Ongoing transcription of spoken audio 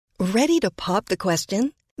Ready to pop the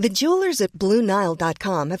question? The jewelers at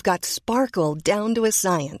BlueNile.com have got sparkle down to a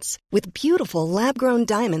science with beautiful lab-grown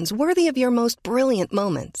diamonds worthy of your most brilliant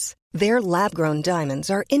moments. Their lab-grown diamonds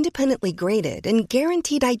are independently graded and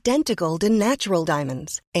guaranteed identical to natural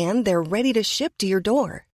diamonds, and they're ready to ship to your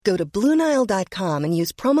door. Go to BlueNile.com and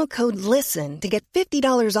use promo code LISTEN to get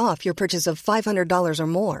 $50 off your purchase of $500 or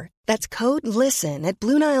more. That's code LISTEN at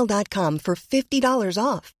BlueNile.com for $50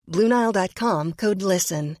 off. BlueNile.com, code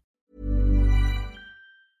LISTEN.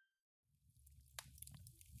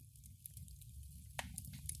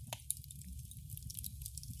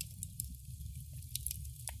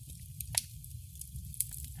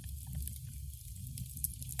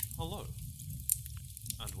 Hello,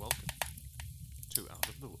 and welcome to Out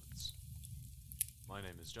of the Woods. My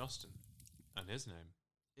name is Justin, and his name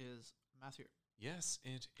is Matthew. Yes,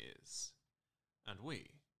 it is. And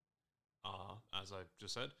we are, as I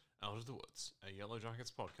just said, Out of the Woods, a Yellow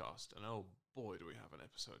Jackets podcast. And oh boy, do we have an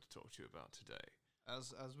episode to talk to you about today.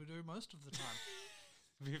 As we do most of the time.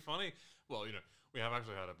 It'd be funny. Well, you know, we have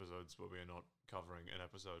actually had episodes where we are not covering an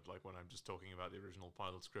episode, like when I'm just talking about the original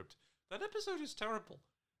pilot script. That episode is terrible.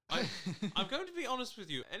 I'm going to be honest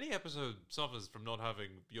with you. Any episode suffers from not having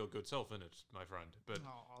your good self in it, my friend. But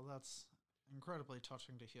that's incredibly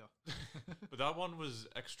touching to hear. But that one was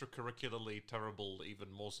extracurricularly terrible,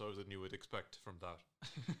 even more so than you would expect from that.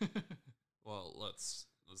 Well, let's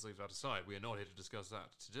leave that aside. We are not here to discuss that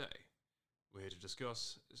today. We're here to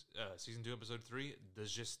discuss Season 2, Episode 3,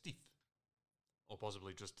 Digestif. Or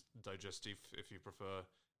possibly just Digestif, if you prefer,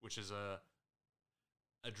 which is a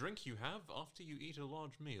drink you have after you eat a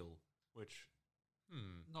large meal, which,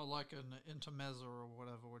 Not like an intermezzo or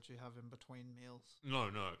whatever, which you have in between meals. No.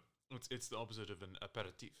 It's the opposite of an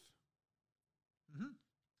aperitif. Mm-hmm.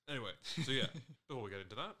 Anyway, so yeah, before we get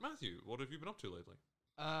into that, Matthew, what have you been up to lately?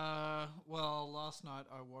 Well, last night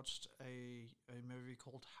I watched a movie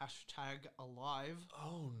called #Alive.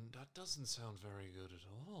 Oh, that doesn't sound very good at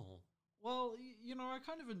all. Well, you know, I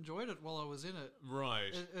kind of enjoyed it while I was in it.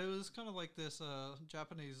 Right. It was kind of like this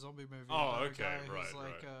Japanese zombie movie. Oh, about a okay, guy right, who's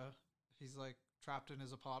like, right. He's like trapped in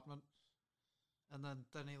his apartment, and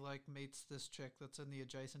then he like meets this chick that's in the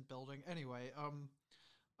adjacent building. Anyway,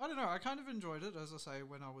 I don't know. I kind of enjoyed it, as I say,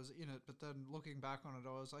 when I was in it. But then looking back on it,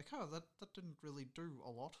 I was like, oh, that didn't really do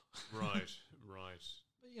a lot. Right.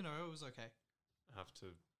 But you know, it was okay. I have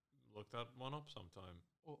to look that one up sometime.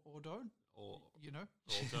 Or don't. Or you know,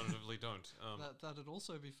 alternatively don't. That'd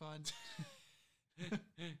also be fine.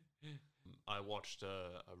 I watched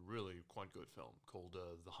a really quite good film called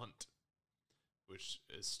The Hunt, which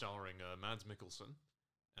is starring Mads Mikkelsen,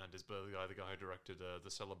 and is the guy who directed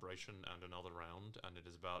The Celebration and Another Round, and it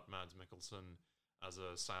is about Mads Mikkelsen as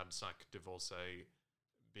a sad sack divorcee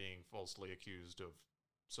being falsely accused of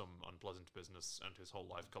some unpleasant business and his whole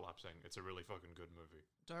life collapsing. It's a really fucking good movie.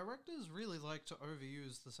 Directors really like to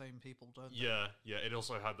overuse the same people, don't they? Yeah. It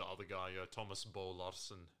also had the other guy, Thomas Bo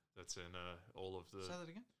Larsen, that's in all of the... Say that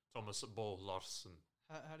again? Thomas Bo Larsen.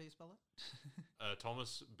 How do you spell it?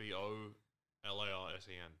 Thomas Bolarsen.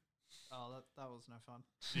 Oh, that was no fun.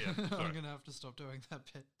 Yeah, I'm going to have to stop doing that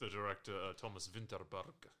bit. The director, Thomas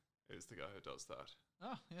Winterberg, is the guy who does that.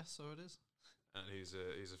 Oh, yes, so it is. And he's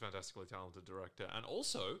a fantastically talented director. And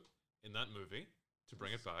also, in that movie, to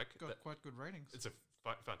bring it back... Got quite good ratings. It's a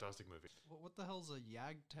fantastic movie. What the hell's a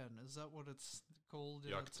Jagdten? Is that what it's called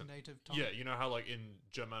in its native tongue? Yeah, you know how like in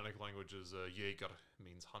Germanic languages, Jäger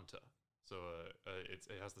means hunter. So it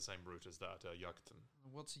has the same root as that, Jagdten.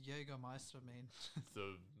 What's Jägermeister mean?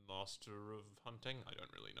 The master of hunting? I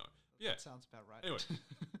don't really know. Yeah. That sounds about right. Anyway.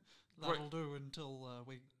 That'll do until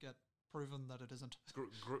we get proven that it isn't.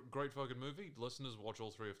 Great fucking movie. Listeners, watch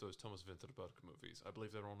all three of those Thomas Winterberg movies. I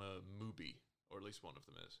believe they're on a Mubi, or at least one of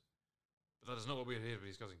them is. But that is not what we're here to be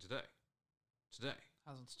discussing today. Today.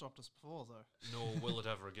 Hasn't stopped us before, though. Nor will it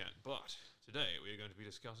ever again. But today we are going to be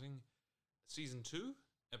discussing Season 2,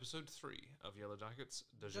 Episode 3 of Yellow Jackets,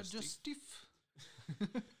 Digestif.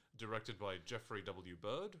 Directed by Jeffrey W.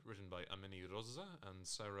 Bird, written by Amini Rosa and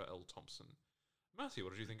Sarah L. Thompson. Matthew,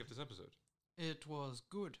 what did you think of this episode? It was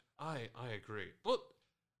good. I agree. But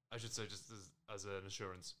I should say, just as an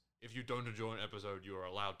assurance, if you don't enjoy an episode, you are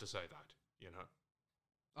allowed to say that, you know.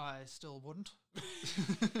 I still wouldn't.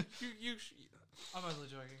 I'm only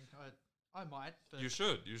joking. I might. But you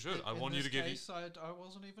should. I want you to give you... I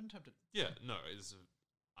wasn't even tempted. Yeah, no,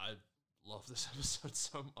 I love this episode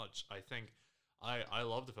so much. I think I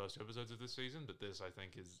love the first two episodes of this season, but this I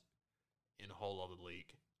think is in a whole other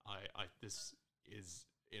league. This is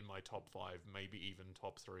in my top 5, maybe even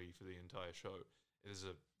top 3 for the entire show. It is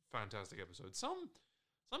a fantastic episode. Some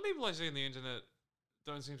people I see on the internet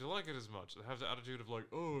don't seem to like it as much. They have the attitude of like,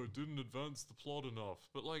 oh, it didn't advance the plot enough.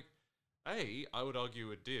 But like, A, I would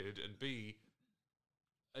argue it did, and B,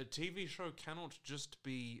 a TV show cannot just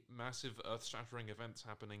be massive earth-shattering events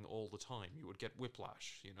happening all the time. You would get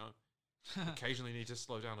whiplash, you know? Occasionally need to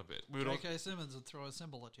slow down a bit. J.K. Simmons would throw a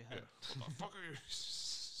symbol at your head. Yeah. What the fuck are you...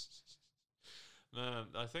 Man,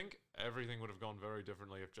 I think everything would have gone very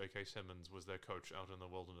differently if J.K. Simmons was their coach out in the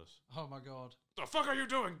wilderness. Oh my god. The fuck are you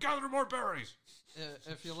doing? Gather more berries!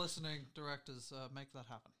 If you're listening, directors, make that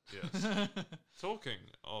happen. Yes. Talking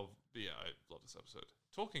of... Yeah, I love this episode.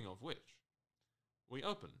 Talking of which, we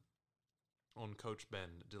open on Coach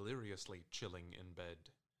Ben deliriously chilling in bed.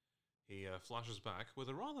 He flashes back with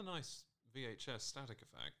a rather nice VHS static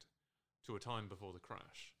effect to a time before the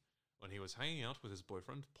crash, when he was hanging out with his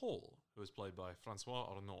boyfriend, Paul, who is played by Francois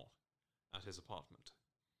Arnaud, at his apartment.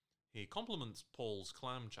 He compliments Paul's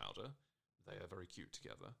clam chowder. They are very cute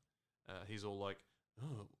together. He's all like,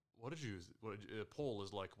 oh, Paul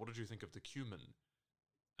is like, what did you think of the cumin?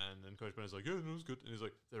 And then Coach Ben is like, yeah, no, it was good. And he's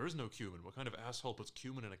like, there is no cumin. What kind of asshole puts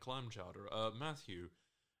cumin in a clam chowder? Matthew,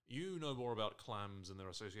 you know more about clams and their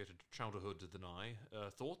associated chowderhood than I.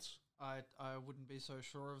 Thoughts? I wouldn't be so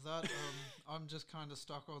sure of that. I'm just kind of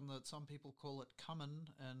stuck on that some people call it cummin,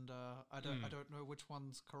 and I don't know which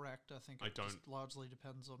one's correct. I think it just largely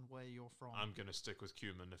depends on where you're from. I'm going to stick with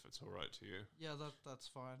cumin if it's all right to you. Yeah, that's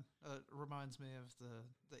fine. It reminds me of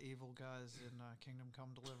the evil guys in Kingdom Come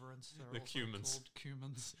Deliverance. They're the also cumins. called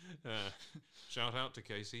cumins. Shout out to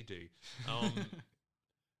KCD.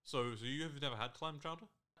 So you've never had clam chowder?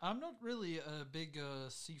 I'm not really a big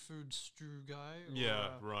seafood stew guy. Or,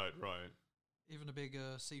 right. Even a big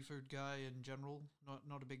seafood guy in general.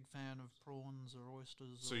 Not a big fan of prawns or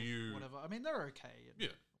oysters so or whatever. I mean, they're okay and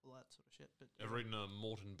all that sort of shit. But ever eaten a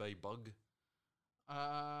Moreton Bay bug?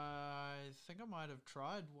 I think I might have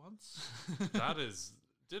tried once. That is...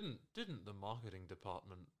 Didn't the marketing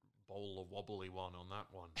department bowl a wobbly one on that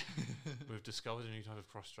one? We've discovered a new type of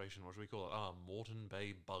frustration. What should we call it? Moreton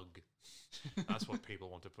Bay bug. That's what people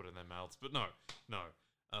want to put in their mouths. But no.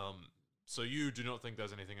 So you do not think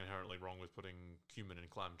there's anything inherently wrong with putting cumin in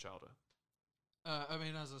clam chowder? I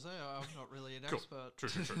mean, as I say, I'm not really an cool. expert.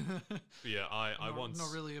 True. But yeah, I once...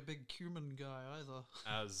 Not really a big cumin guy either.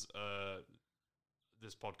 As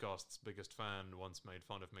this podcast's biggest fan once made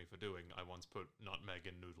fun of me for doing, I once put nutmeg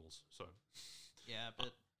in noodles. So yeah,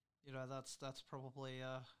 but you know that's probably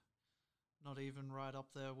not even right up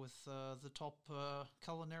there with the top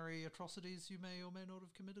culinary atrocities you may or may not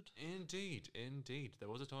have committed. Indeed. There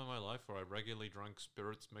was a time in my life where I regularly drank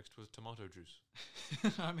spirits mixed with tomato juice.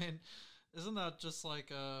 I mean, isn't that just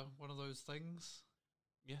like one of those things?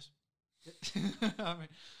 Yes. I mean,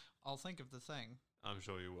 I'll think of the thing. I'm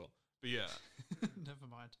sure you will. But yeah. Never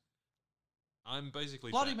mind. I'm basically...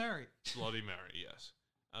 Bloody Mary. Bloody Mary, yes.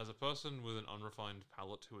 As a person with an unrefined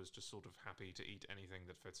palate who is just sort of happy to eat anything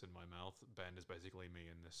that fits in my mouth, Ben is basically me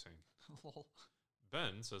in this scene. Lol.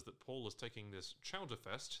 Ben says that Paul is taking this chowder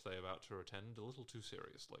fest they are about to attend a little too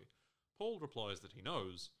seriously. Paul replies that he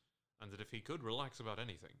knows, and that if he could relax about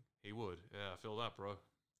anything, he would. Yeah, feel that, bro.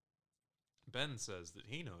 Ben says that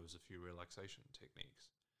he knows a few relaxation techniques,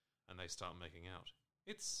 and they start making out.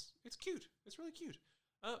 It's cute. It's really cute.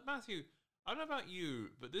 Matthew, I don't know about you,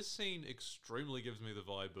 but this scene extremely gives me the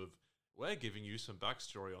vibe of, we're giving you some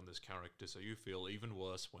backstory on this character so you feel even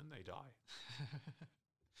worse when they die.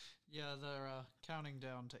 Yeah, they're counting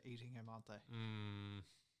down to eating him, aren't they?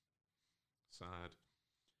 Sad.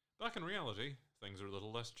 Back in reality, things are a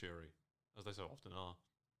little less cheery, as they so often are.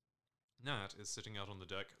 Nat is sitting out on the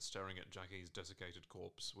deck, staring at Jackie's desiccated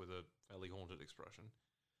corpse with a fairly haunted expression.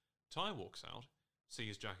 Ty walks out,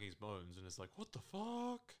 sees Jackie's bones, and is like, what the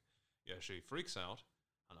fuck? Yeah, she freaks out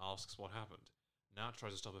and asks what happened. Nat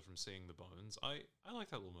tries to stop her from seeing the bones. I like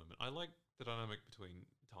that little moment. I like the dynamic between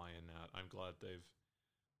Ty and Nat. I'm glad they've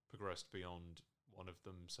progressed beyond one of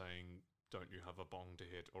them saying, don't you have a bong to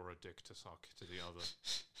hit or a dick to suck to the other.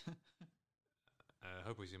 I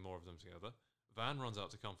hope we see more of them together. Van runs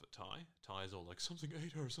out to comfort Ty. Ty's all like, something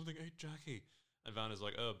ate her, something ate Jackie. And Van is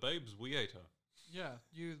like, babes, we ate her. Yeah,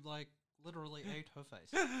 you, like, literally ate her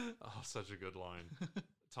face. Oh, such a good line.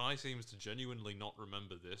 Ty seems to genuinely not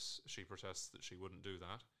remember this. She protests that she wouldn't do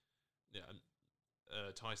that. Yeah,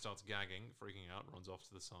 Ty starts gagging, freaking out, runs off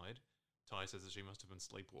to the side. Ty says that she must have been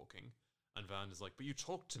sleepwalking. And Van is like, but you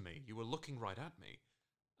talked to me. You were looking right at me.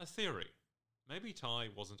 A theory. Maybe Ty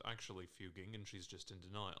wasn't actually fuging and she's just in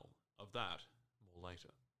denial. Of that, more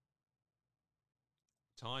later.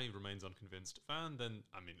 Ty remains unconvinced. Van then,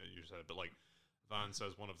 I mean, you said it, but like, Van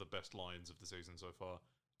says one of the best lines of the season so far.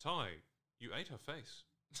 Ty, you ate her face.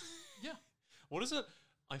 Yeah. What is it?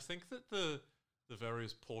 I think that the The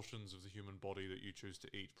various portions of the human body that you choose to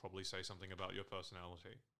eat probably say something about your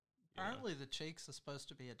personality. Apparently, the cheeks are supposed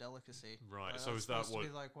to be a delicacy. Right, so is that what... to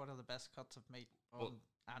be like one of the best cuts of meat on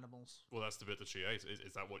animals. Well, that's the bit that she ate.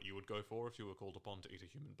 Is that what you would go for if you were called upon to eat a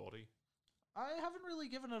human body? I haven't really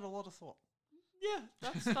given it a lot of thought. Yeah,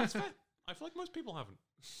 that's fair. I feel like most people haven't.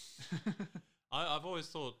 I've always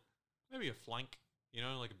thought maybe a flank,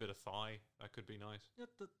 like a bit of thigh. That could be nice. Yeah,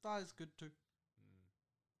 the thigh's good too.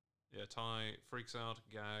 Yeah, Ty freaks out,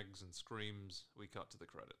 gags, and screams. We cut to the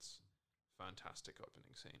credits. Fantastic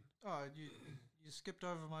opening scene. Oh, you skipped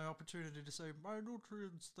over my opportunity to say, my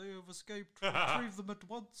nutrients, they have escaped. Retrieve them at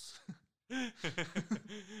once.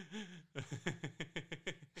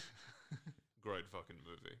 Great fucking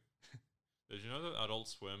movie. Did you know that Adult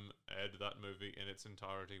Swim aired that movie in its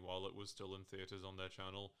entirety while it was still in theaters on their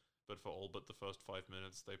channel? But for all but the first 5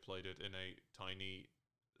 minutes, they played it in a tiny,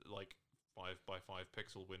 5x5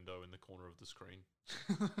 pixel window in the corner of the screen.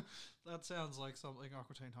 That sounds like something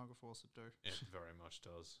Aqua Teen Hunger Force would do. It very much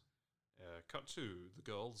does. Cut to the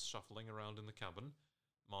girls shuffling around in the cabin.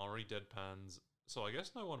 Mari deadpans, so I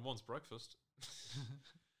guess no one wants breakfast.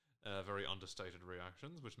 Very understated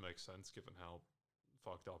reactions, which makes sense given how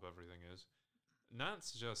fucked up everything is. Nat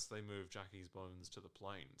suggests they move Jackie's bones to the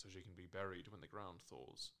plane so she can be buried when the ground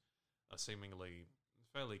thaws. A seemingly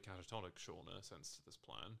fairly catatonic Shauna assents to this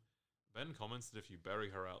plan. Ben comments that if you bury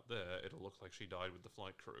her out there, it'll look like she died with the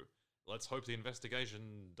flight crew. Let's hope the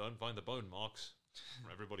investigation don't find the bone marks.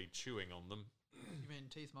 Everybody chewing on them. You mean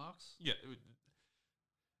teeth marks? Yeah.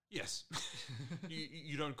 Yes.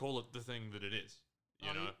 you don't call it the thing that it is.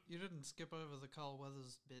 You know? You didn't skip over the Carl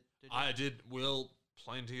Weathers bit, did you? I did.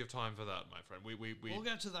 Plenty of time for that, my friend. We'll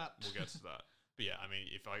get to that. We'll get to that. But yeah, I mean,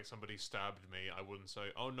 if somebody stabbed me, I wouldn't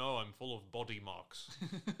say, oh no, I'm full of body marks.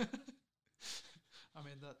 I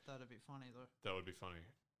mean, that'd be funny, though. That would be funny.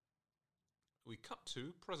 We cut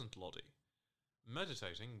to present Lottie,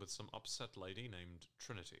 meditating with some upset lady named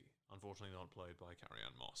Trinity, unfortunately not played by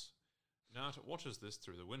Carrie-Anne Moss. Nat watches this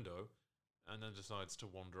through the window, and then decides to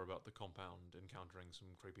wander about the compound, encountering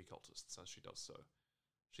some creepy cultists as she does so.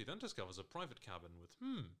 She then discovers a private cabin with,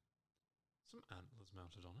 some antlers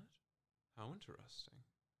mounted on it. How interesting.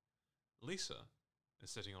 Lisa is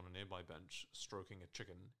sitting on a nearby bench, stroking a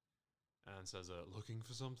chicken, and says, looking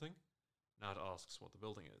for something? Nat asks what the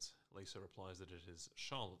building is. Lisa replies that it is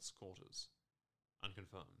Charlotte's quarters, and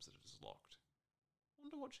confirms that it is locked.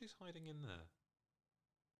 Wonder what she's hiding in there.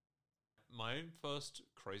 My first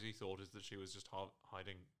crazy thought is that she was just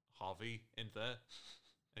hiding Harvey in there,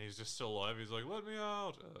 and he's just still alive. He's like, let me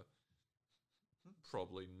out!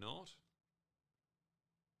 Probably not.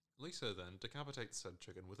 Lisa then decapitates said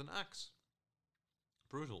chicken with an axe.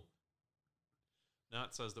 Brutal.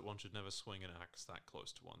 Nat says that one should never swing an axe that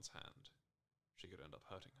close to one's hand. She could end up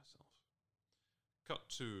hurting herself. Cut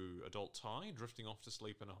to adult Ty drifting off to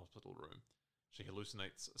sleep in a hospital room. She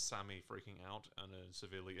hallucinates Sammy freaking out and a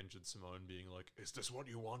severely injured Simone being like, is this what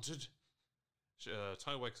you wanted?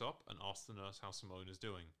 Ty wakes up and asks the nurse how Simone is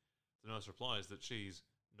doing. The nurse replies that she's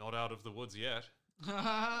not out of the woods yet.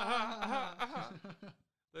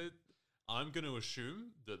 I'm going to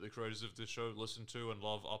assume that the creators of this show listen to and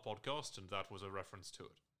love our podcast, and that was a reference to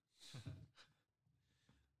it.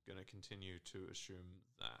 Going to continue to assume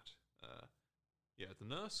that. The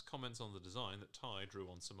nurse comments on the design that Ty drew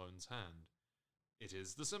on Simone's hand. It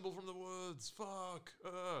is the symbol from the woods. Fuck.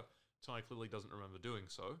 Ty clearly doesn't remember doing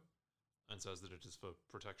so, and says that it is for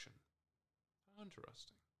protection. How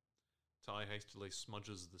interesting. Ty hastily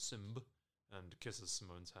smudges the symb and kisses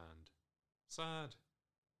Simone's hand. Sad.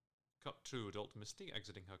 Cut to adult Misty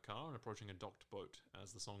exiting her car and approaching a docked boat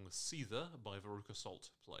as the song Seether by Veruca Salt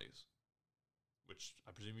plays. Which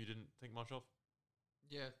I presume you didn't think much of?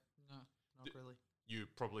 Yeah, no, not really. You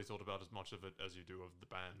probably thought about as much of it as you do of the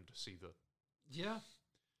band Seether. Yeah,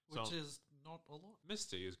 which is not a lot.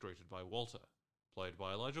 Misty is greeted by Walter, played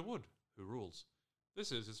by Elijah Wood, who rules.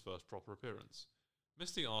 This is his first proper appearance.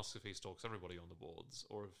 Misty asks if he stalks everybody on the boards,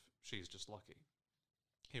 or if she's just lucky.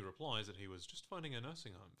 He replies that he was just finding a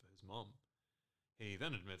nursing home for his mum. He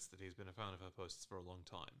then admits that he's been a fan of her posts for a long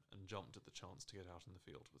time, and jumped at the chance to get out in the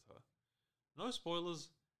field with her. No spoilers,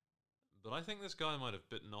 but I think this guy might have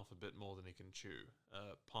bitten off a bit more than he can chew.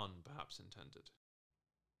 Pun perhaps intended.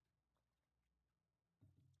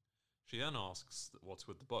 She then asks what's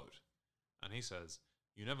with the boat, and he says,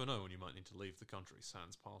 you never know when you might need to leave the country,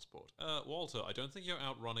 sans passport. Walter, I don't think you're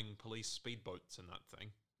out running police speedboats in that thing.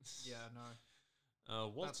 Yeah, no.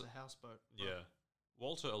 Walter, that's a houseboat. Yeah.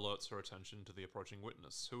 Walter alerts her attention to the approaching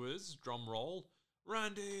witness, who is, drum roll,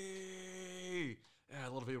 Randy! Yeah,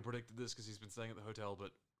 a lot of people predicted this because he's been staying at the hotel,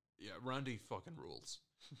 but Yeah, Randy fucking rules.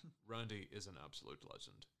 Randy is an absolute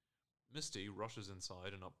legend. Misty rushes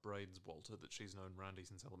inside and upbraids Walter that she's known Randy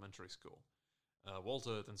since elementary school.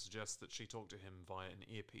 Walter then suggests that she talk to him via an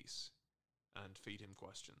earpiece and feed him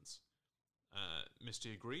questions.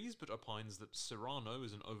 Misty agrees, but opines that Cyrano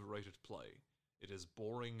is an overrated play. It is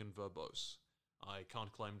boring and verbose. I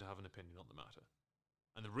can't claim to have an opinion on the matter.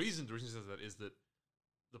 And the reason she says that is that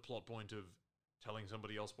the plot point of telling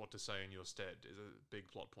somebody else what to say in your stead is a big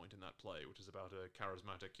plot point in that play, which is about a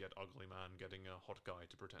charismatic yet ugly man getting a hot guy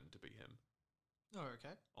to pretend to be him. Oh,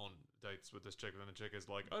 okay. On dates with this chick, and then the chick is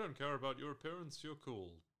like, I don't care about your appearance, you're cool.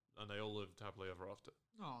 And they all lived happily ever after.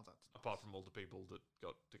 Oh, that's nice. Apart from all the people that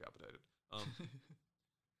got decapitated.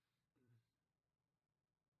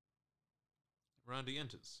 Randy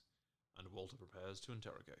enters, and Walter prepares to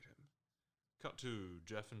interrogate him. Cut to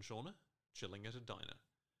Jeff and Shauna, chilling at a diner.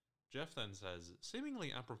 Jeff then says,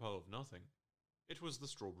 seemingly apropos of nothing, it was the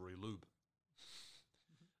strawberry lube.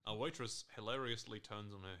 A waitress hilariously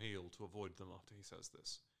turns on her heel to avoid them after he says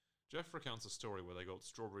this. Jeff recounts a story where they got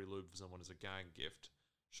strawberry lube for someone as a gag gift.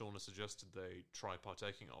 Shauna suggested they try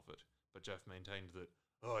partaking of it, but Jeff maintained that,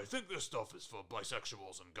 I think this stuff is for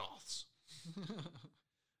bisexuals and goths.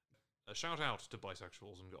 A shout out to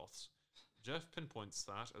bisexuals and goths. Jeff pinpoints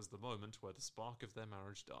that as the moment where the spark of their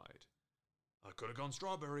marriage died. I could have gone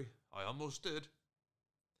strawberry. I almost did.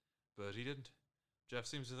 But he didn't. Jeff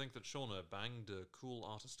seems to think that Shauna banged a cool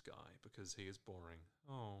artist guy because he is boring.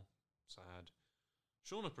 Oh, sad.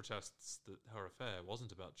 Shauna protests that her affair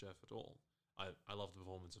wasn't about Jeff at all. I love the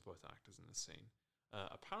performance of both actors in this scene.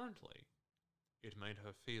 Apparently, it made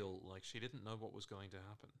her feel like she didn't know what was going to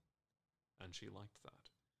happen. And she liked that.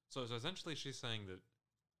 So essentially she's saying that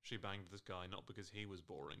she banged this guy not because he was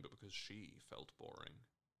boring, but because she felt boring.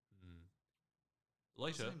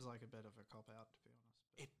 Later, it seems like a bit of a cop-out, to be honest.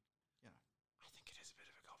 But, I think it is a bit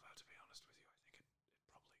of a cop-out, to be honest with you. I think it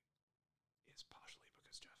probably is partially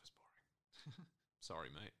because Jeff is boring. Sorry,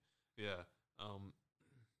 mate. Yeah.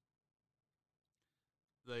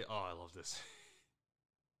 I love this.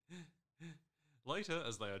 Later,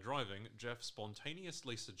 as they are driving, Jeff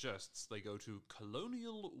spontaneously suggests they go to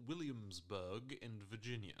Colonial Williamsburg in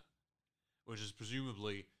Virginia, which is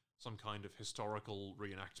presumably some kind of historical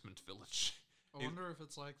reenactment village. I wonder if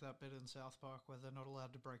it's like that bit in South Park where they're not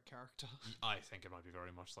allowed to break character. I think it might be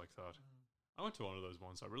very much like that. I went to one of those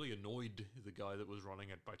once. I really annoyed the guy that was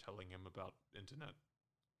running it by telling him about internet.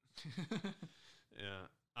 Yeah.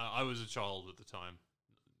 I was a child at the time.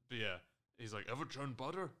 But yeah. He's like, ever churn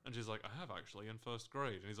butter? And she's like, I have actually in first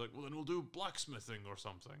grade. And he's like, well, then we'll do blacksmithing or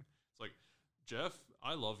something. It's like, Jeff,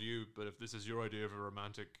 I love you, but if this is your idea of a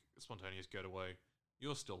romantic, spontaneous getaway,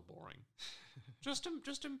 you're still boring. Just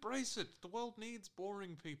embrace it. The world needs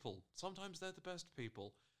boring people. Sometimes they're the best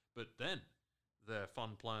people. But then, their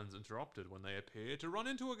fun plans interrupted when they appear to run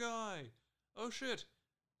into a guy. Oh shit.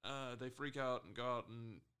 They freak out and go out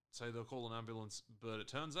and say they'll call an ambulance, but it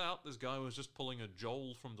turns out this guy was just pulling a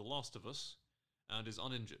Joel from The Last of Us and is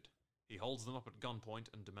uninjured. He holds them up at gunpoint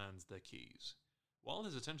and demands their keys. While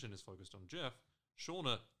his attention is focused on Jeff,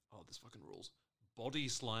 Shauna, this fucking rules, body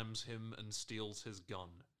slams him and steals his gun.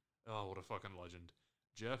 Oh, what a fucking legend.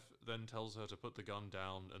 Jeff then tells her to put the gun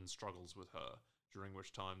down and struggles with her, during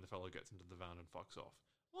which time the fellow gets into the van and fucks off.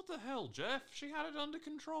 What the hell, Jeff? She had it under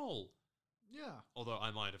control. Yeah. Although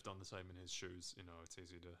I might have done the same in his shoes. You know, it's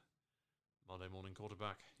easy to Monday morning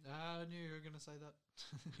quarterback. I knew you were going to say that.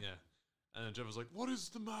 Yeah. And then Jeff was like, what is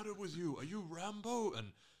the matter with you? Are you Rambo?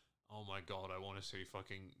 And, oh my god, I want to see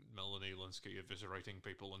fucking Melanie Linsky eviscerating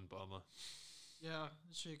people in Burma. Yeah,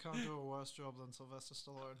 she can't do a worse job than Sylvester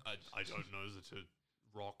Stallone. I don't know that a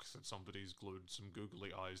rock that somebody's glued some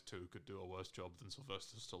googly eyes to could do a worse job than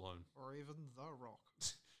Sylvester Stallone. Or even The Rock.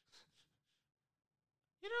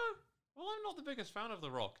 You know, well, I'm not the biggest fan of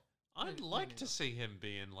The Rock. I'd like to see him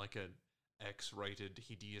be in, like, an X-rated,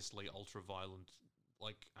 hideously ultra-violent,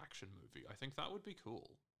 like, action movie. I think that would be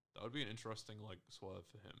cool. That would be an interesting, like, swerve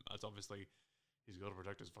for him. It's obviously, he's got to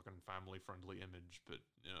protect his fucking family-friendly image, but,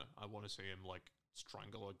 you know, I want to see him, like,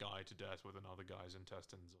 strangle a guy to death with another guy's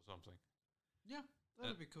intestines or something. Yeah, that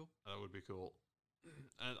would be cool. That would be cool.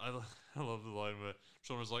 And I love the line where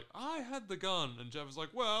Sean was like, I had the gun, and Jeff was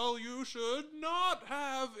like, well, you should not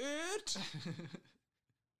have it.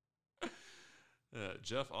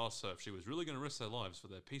 Jeff asks her if she was really going to risk their lives for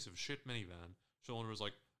their piece of shit minivan. Shauna was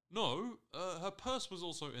like, no, her purse was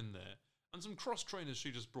also in there, and some cross trainers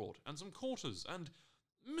she just brought, and some quarters, and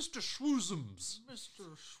Mr. Schwoozums.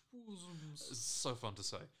 Mr. Schwoozums. It's so fun to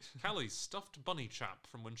say. Callie's stuffed bunny chap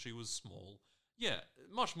from when she was small. Yeah,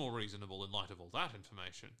 much more reasonable in light of all that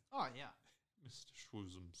information. Oh, yeah. Mr.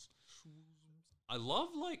 Schwoozums. I love,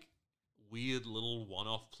 like, weird little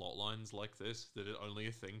one-off plot lines like this that are only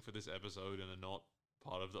a thing for this episode and are not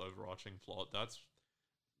part of the overarching plot. That's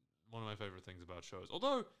one of my favorite things about shows.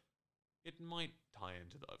 Although, it might tie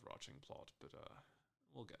into the overarching plot, but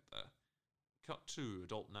we'll get there. Cut to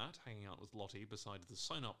adult Nat hanging out with Lottie beside the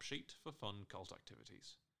sign-up sheet for fun cult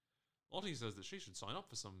activities. Lottie says that she should sign up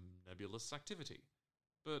for some nebulous activity,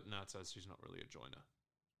 but Nat says she's not really a joiner.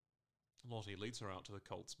 Lottie leads her out to the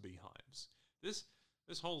cult's beehives. This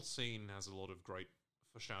whole scene has a lot of great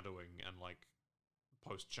foreshadowing and, like,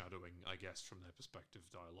 post-shadowing, I guess, from their perspective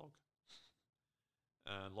dialogue.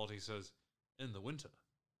 And Lottie says, in the winter,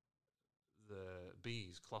 the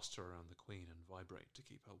bees cluster around the queen and vibrate to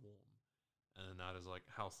keep her warm. And Nat is like,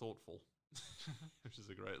 how thoughtful, which is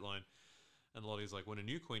a great line. And Lottie's like, when a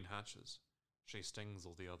new queen hatches, she stings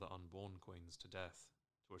all the other unborn queens to death.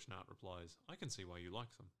 To which Nat replies, I can see why you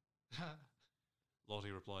like them.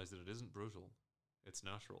 Lottie replies that it isn't brutal, it's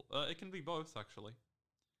natural. It can be both, actually.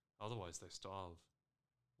 Otherwise they starve.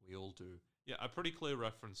 We all do. Yeah, a pretty clear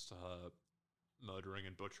reference to her murdering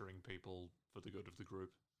and butchering people for the good of the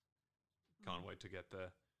group. Can't wait to get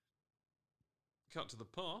there. Cut to the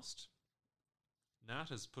past.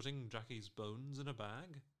 Nat is putting Jackie's bones in a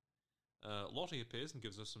bag. Lottie appears and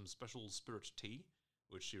gives her some special spirit tea,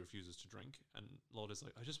 which she refuses to drink. And Lottie's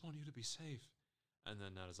like, I just want you to be safe. And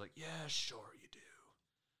then Nat is like, yeah, sure you do.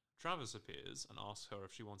 Travis appears and asks her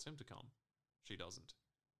if she wants him to come. She doesn't.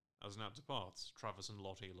 As Nat departs, Travis and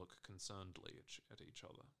Lottie look concernedly at each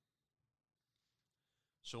other.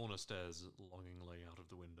 Shauna stares longingly out of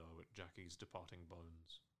the window at Jackie's departing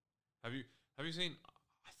bones. Have you seen...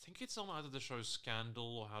 I think it's on either the show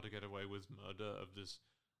Scandal or How to Get Away with Murder of this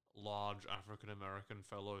large African-American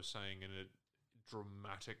fellow saying in a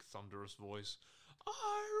dramatic, thunderous voice,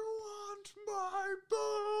 I want my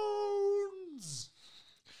bones!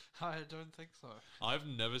 I don't think so. I've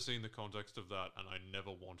never seen the context of that, and I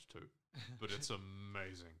never want to, but it's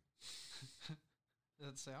amazing.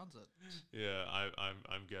 It sounds it. Yeah,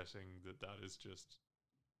 I'm guessing that is just...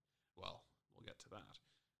 Well, we'll get to that.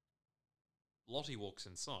 Lottie walks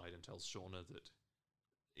inside and tells Shauna that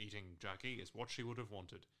eating Jackie is what she would have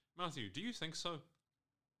wanted. Matthew, do you think so?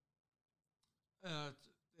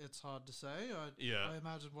 It's hard to say. I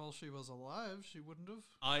imagine while she was alive, she wouldn't have.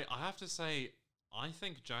 I have to say, I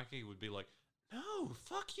think Jackie would be like, no,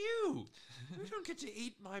 fuck you. You don't get to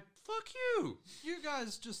eat my... Fuck you. You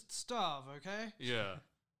guys just starve, okay? Yeah.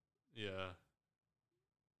 Yeah.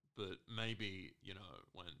 But maybe,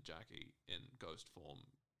 when Jackie in ghost form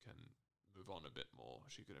can move on a bit more,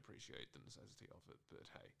 she could appreciate the necessity of it. But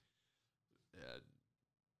hey,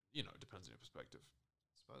 depends on your perspective.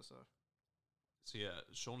 Suppose so. So yeah,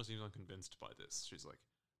 Shauna seems unconvinced by this. She's like,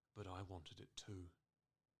 but I wanted it too.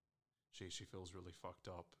 She feels really fucked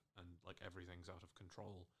up and like everything's out of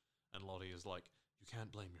control. And Lottie is like, you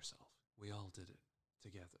can't blame yourself. We all did it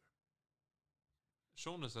together.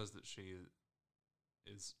 Shauna says that she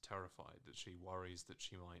is terrified, that she worries that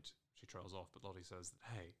she trails off. But Lottie says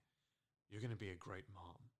that, hey, you're going to be a great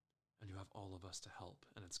mom and you have all of us to help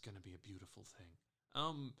and it's going to be a beautiful thing.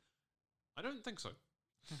 I don't think so.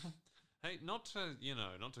 Hey, not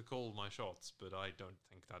to call my shots, but I don't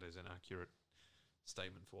think that is an accurate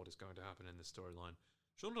statement for what is going to happen in this storyline.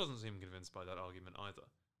 Shauna doesn't seem convinced by that argument either.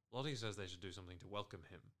 Lottie says they should do something to welcome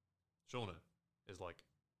him. Shauna is like,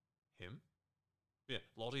 him? Yeah,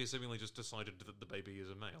 Lottie has seemingly just decided that the baby is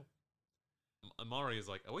a male. Amari is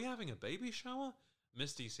like, are we having a baby shower?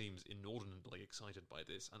 Misty seems inordinately excited by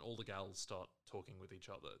this, and all the gals start talking with each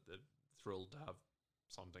other. They're thrilled to have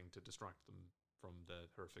something to distract them from their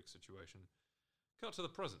horrific situation. Cut to the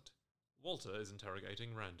present. Walter is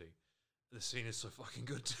interrogating Randy. This scene is so fucking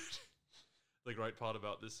good, dude. The great part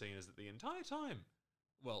about this scene is that the entire time,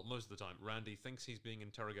 well, most of the time, Randy thinks he's being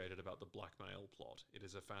interrogated about the blackmail plot. It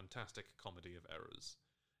is a fantastic comedy of errors.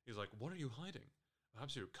 He's like, what are you hiding?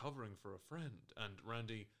 Perhaps you're covering for a friend. And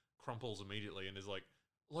Randy crumples immediately and is like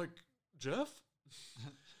Jeff?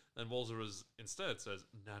 And Walter instead says,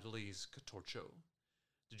 Natalie's Catorcho.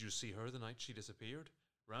 Did you see her the night she disappeared?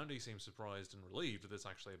 Randy seems surprised and relieved that it's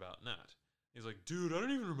actually about Nat. He's like, dude, I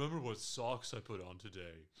don't even remember what socks I put on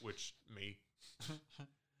today. Which, me.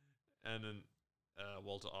 And then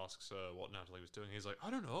Walter asks what Natalie was doing. He's like, I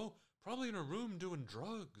don't know. Probably in her room doing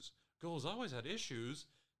drugs. Girls always had issues.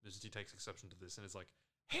 Misty takes exception to this and is like,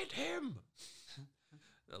 hit him!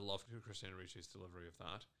 I love Christina Ricci's delivery of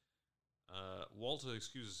that. Walter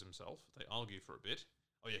excuses himself. They argue for a bit.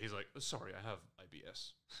 Oh yeah, he's like, sorry, I have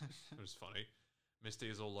IBS. It was funny. Misty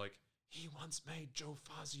is all like, he once made Joe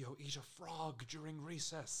Fazio eat a frog during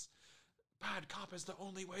recess. Bad cop is the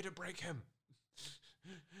only way to break him.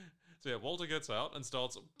 So yeah, Walter gets out and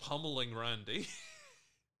starts pummeling Randy.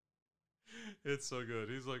 It's so good.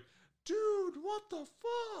 He's like, dude, what the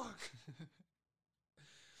fuck?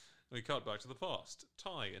 We cut back to the past.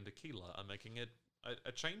 Ty and Aquila are making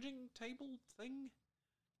a changing table thing.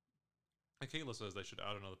 Aquila says they should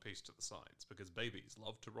add another piece to the sides because babies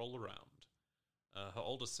love to roll around. Her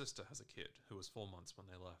older sister has a kid who was 4 months when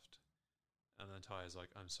they left. And then Ty is like,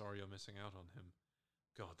 I'm sorry you're missing out on him.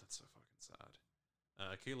 God, that's so fucking sad.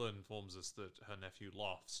 Aquila informs us that her nephew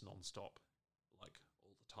laughs non-stop, like,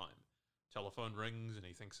 all the time. Telephone rings and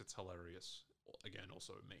he thinks it's hilarious. Again,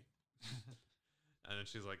 also me. And then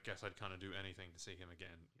she's like, guess I'd kind of do anything to see him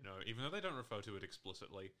again. You know, even though they don't refer to it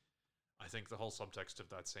explicitly, I think the whole subtext of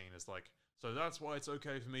that scene is like, so that's why it's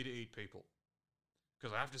okay for me to eat people.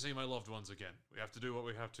 Because I have to see my loved ones again. We have to do what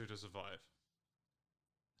we have to survive.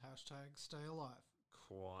 Hashtag stay alive.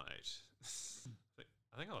 Quite.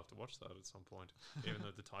 I think I'll have to watch that at some point, even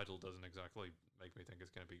though the title doesn't exactly make me think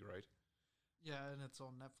it's going to be great. Yeah, and it's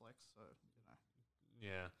on Netflix, so, you know.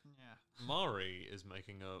 Yeah. Yeah. Mari is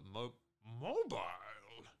making a mobile.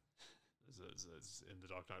 As in The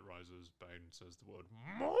Dark Knight Rises, Bane says the word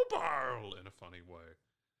mobile in a funny way.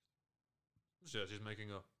 So yeah, she's making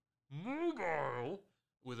a mobile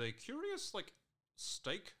with a curious, like,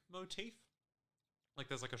 steak motif. Like,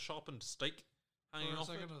 there's like a sharpened steak hanging off it.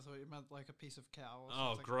 For a second, I thought you meant like a piece of cow or Oh,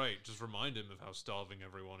 something. great. Just remind him of how starving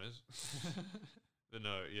everyone is. But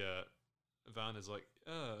no, yeah. Van is like,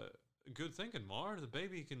 good thinking, Mar. The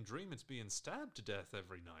baby can dream it's being stabbed to death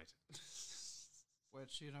every night.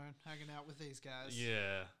 Which, you know, hanging out with these guys.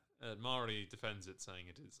 Yeah. Mari defends it, saying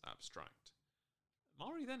it is abstract.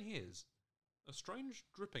 Mari then hears a strange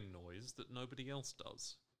dripping noise that nobody else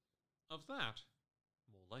does. Of that,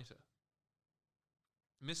 more later.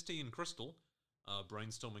 Misty and Crystal are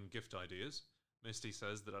brainstorming gift ideas. Misty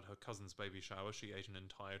says that at her cousin's baby shower, she ate an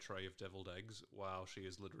entire tray of deviled eggs. Wow, she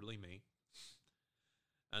is literally me.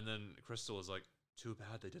 And then Crystal is like, too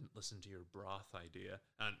bad they didn't listen to your broth idea.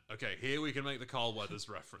 And, okay, here we can make the Carl Weathers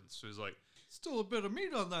reference. Who's like, still a bit of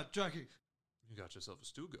meat on that, Jackie. You got yourself a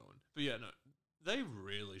stew going. But yeah, no, they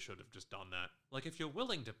really should have just done that. Like, if you're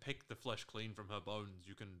willing to pick the flesh clean from her bones,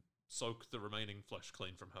 you can soak the remaining flesh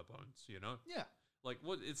clean from her bones, you know? Yeah. Like,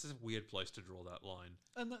 what? It's a weird place to draw that line.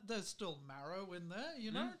 And there's still marrow in there,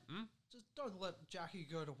 you know? Just don't let Jackie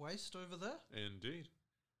go to waste over there. Indeed.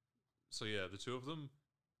 So yeah, the two of them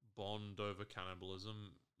bond over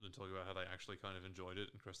cannibalism and talk about how they actually kind of enjoyed it.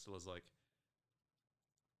 And Crystal is like,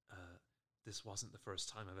 this wasn't the first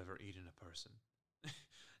time I've ever eaten a person.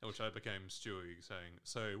 Which I became Stewie saying,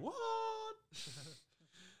 say what?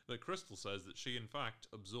 But Crystal says that she in fact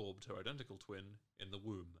absorbed her identical twin in the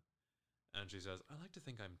womb. And she says, I like to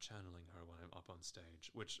think I'm channeling her when I'm up on stage.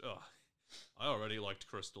 Which, I already liked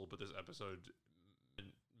Crystal, but this episode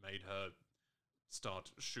made her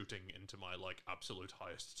start shooting into my, like, absolute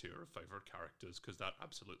highest tier of favorite characters, because that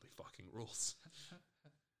absolutely fucking rules.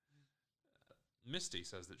 Misty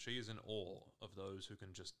says that she is in awe of those who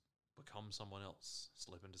can just become someone else,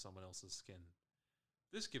 slip into someone else's skin.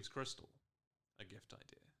 This gives Crystal a gift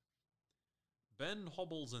idea. Ben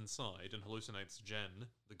hobbles inside and hallucinates Jen,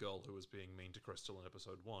 the girl who was being mean to Crystal in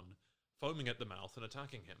episode 1, foaming at the mouth and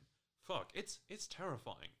attacking him. Fuck, it's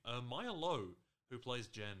terrifying. Maya Lowe, who plays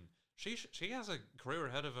Jen, she has a career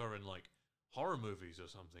ahead of her in, like, horror movies or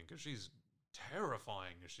something, because she's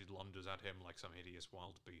terrifying as she lunges at him like some hideous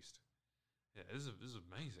wild beast. Yeah, this is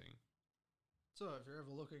amazing. So if you're ever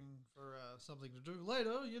looking for something to do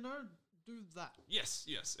later, you know, do that. Yes,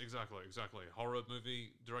 exactly. Horror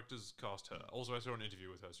movie directors cast her. Also, I saw an interview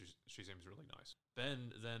with her. She seems really nice.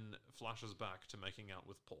 Ben then flashes back to making out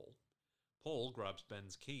with Paul. Paul grabs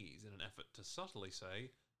Ben's keys in an effort to subtly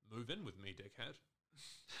say, move in with me, dickhead.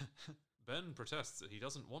 Ben protests that he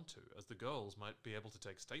doesn't want to, as the girls might be able to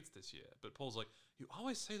take states this year. But Paul's like, you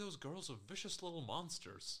always say those girls are vicious little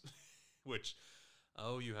monsters. Which,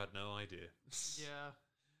 you had no idea. Yeah.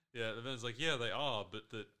 Yeah, and Ben's like, yeah, they are,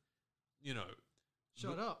 but that, you know...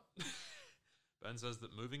 Shut up. Ben says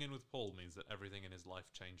that moving in with Paul means that everything in his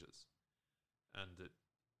life changes, and that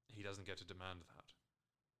he doesn't get to demand that.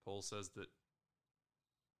 Paul says that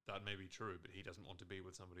may be true, but he doesn't want to be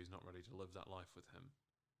with somebody who's not ready to live that life with him,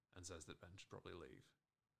 and says that Ben should probably leave.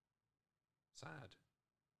 Sad.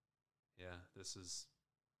 Yeah, this is...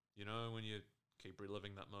 You know, when you keep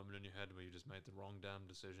reliving that moment in your head where you just made the wrong damn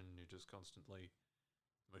decision, and you're just constantly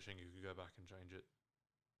wishing you could go back and change it.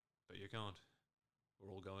 But you can't. We're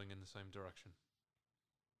all going in the same direction.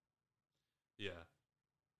 Yeah.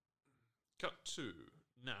 Cut to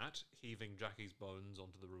Nat heaving Jackie's bones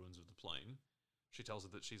onto the ruins of the plane. She tells her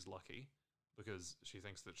that she's lucky. because she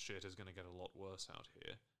thinks that shit is going to get a lot worse out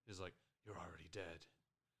here. She's like, "You're already dead,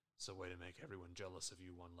 so way to make everyone jealous of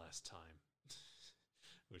you one last time."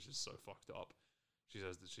 Which is so fucked up. She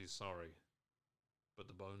says that she's sorry, but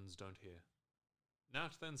the bones don't hear.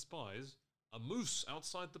 Nat then spies a moose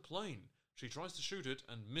outside the plane. She tries to shoot it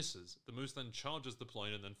and misses. The moose then charges the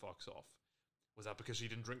plane and then fucks off. Was that because she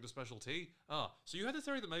didn't drink the special tea? Ah, so you had the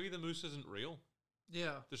theory that maybe the moose isn't real?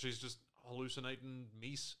 Yeah. That she's just hallucinating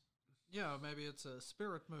meese? Yeah, maybe it's a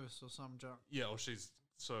spirit moose or some junk. Yeah, or she's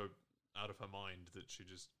so out of her mind that she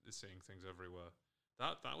just is seeing things everywhere.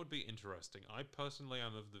 That would be interesting. I personally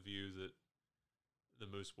am of the view that the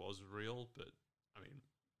moose was real, but, I mean,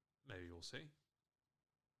 maybe we'll see.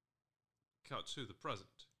 Cut to the present.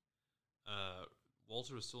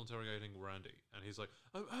 Walter is still interrogating Randy, and he's like,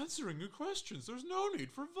 "I'm answering your questions, there's no need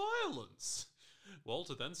for violence."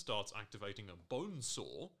 Walter then starts activating a bone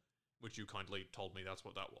saw, which you kindly told me that's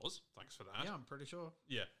what that was. Thanks for that. Yeah, I'm pretty sure.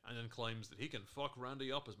 Yeah, and then claims that he can fuck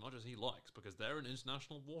Randy up as much as he likes, because they're in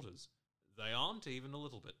international waters. They aren't even a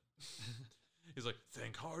little bit. He's like,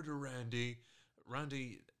 "Think harder, Randy."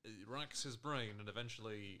 Randy racks his brain and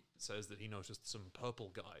eventually says that he noticed some purple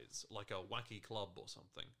guys, like a wacky club or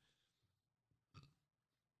something.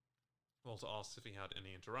 Walter asks if he had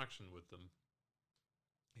any interaction with them.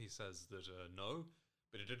 He says that no,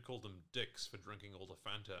 but he did call them dicks for drinking all the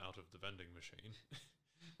Fanta out of the vending machine,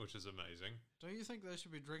 which is amazing. Don't you think they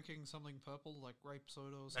should be drinking something purple, like grape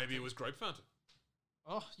soda or something? Maybe it was grape Fanta.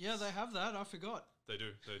 Oh, yeah, they have that. I forgot. They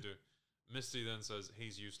do. Misty then says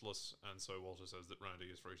he's useless, and so Walter says that Randy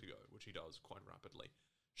is free to go, which he does quite rapidly.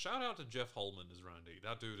 Shout out to Jeff Holman as Randy.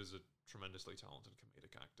 That dude is a tremendously talented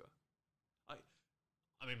comedic actor.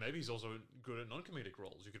 I mean, maybe he's also good at non-comedic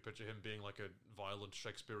roles. You could picture him being like a violent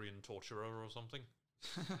Shakespearean torturer or something.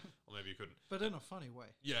 Or maybe you couldn't. But in a funny way.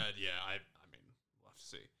 Yeah, I mean, we'll have to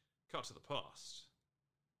see. Cut to the past.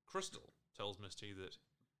 Crystal tells Misty that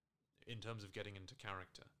in terms of getting into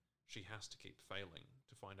character, she has to keep failing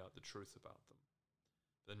to find out the truth about them.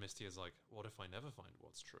 Then Misty is like, "What if I never find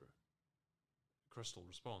what's true?" Crystal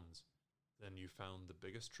responds, "Then you found the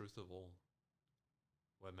biggest truth of all.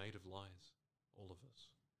 We're made of lies. All of us."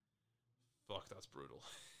 Fuck, that's brutal.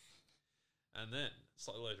 And then,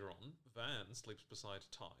 slightly later on, Van sleeps beside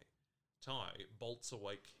Ty. Ty bolts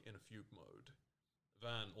awake in a fugue mode.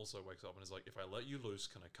 Van also wakes up and is like, "If I let you loose,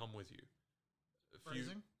 can I come with you?"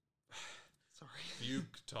 Phrasing? Sorry.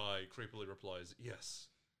 Fugue Ty creepily replies, "Yes,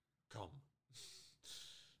 come."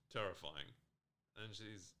 Terrifying. And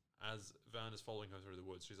as Van is following her through the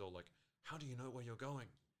woods, she's all like, "How do you know where you're going?"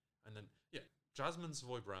 And then, yeah, Jasmine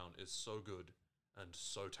Savoy Brown is so good and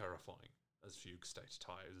so terrifying as Fugue states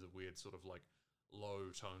Ty. It's a weird sort of like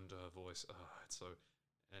low tone to her voice. It's so,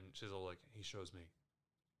 and she's all like, "He shows me."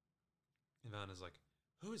 And Van is like,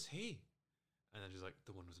 "Who is he?" And then she's like,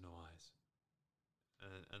 "The one with no eyes."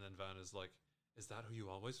 And then Van is like, "Is that who you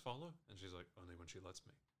always follow?" And she's like, "Only when she lets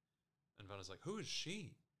me." And Van is like, "Who is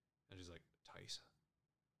she?" And she's like, "Thaisa."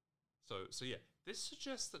 So yeah, this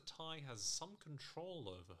suggests that Ty has some control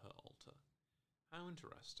over her altar. How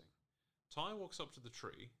interesting. Ty walks up to the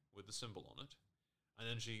tree with the symbol on it, and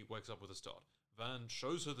then she wakes up with a start. Van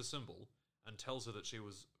shows her the symbol and tells her that she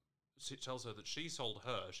told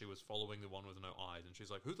her she was following the one with no eyes, and she's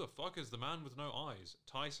like, "Who the fuck is the man with no eyes?"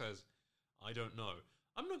 Ty says, "I don't know.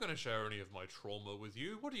 I'm not going to share any of my trauma with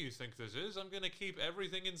you. What do you think this is? I'm going to keep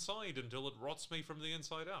everything inside until it rots me from the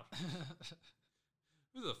inside out."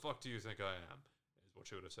 Who the fuck do you think I am? Is what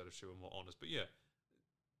she would have said if she were more honest. But yeah,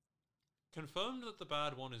 confirmed that the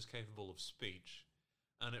bad one is capable of speech,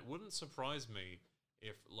 and it wouldn't surprise me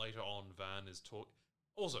if later on Van is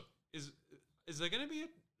Also, is there going to be a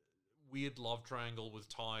weird love triangle with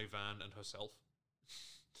Ty, Van, and herself?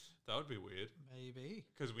 That would be weird. Maybe.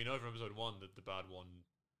 Because we know from episode 1 that the bad one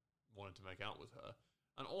wanted to make out with her.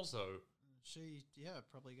 And also... She,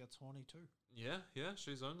 probably gets horny too. Yeah,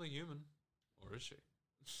 she's only human. Or is she?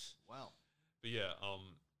 Well. But yeah,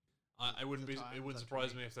 it wouldn't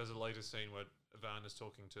surprise me if there's a later scene where Van is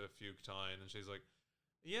talking to Fugue Ty, and then she's like,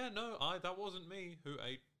 "Yeah, no, that wasn't me who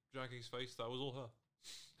ate Jackie's face, that was all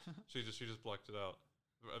her." She just blacked it out.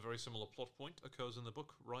 A very similar plot point occurs in the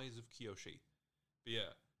book Rise of Kyoshi. But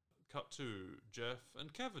yeah, cut to Jeff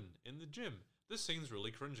and Kevin in the gym. This scene's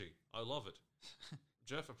really cringy. I love it.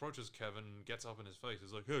 Jeff approaches Kevin, gets up in his face.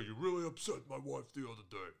 He's like, "Hey, you really upset my wife the other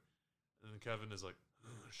day." And then Kevin is like,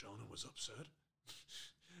 "Shauna was upset?"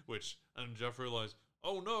 And Jeff realized,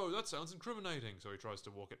 "Oh no, that sounds incriminating." So he tries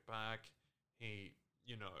to walk it back. He,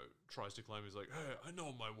 tries to claim, he's like, "Hey, I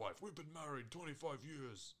know my wife. We've been married 25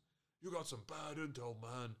 years. You got some bad intel,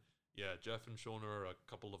 man." Yeah, Jeff and Shauna are a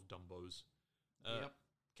couple of dumbos. Yep.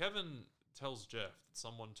 Kevin tells Jeff that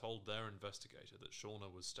someone told their investigator that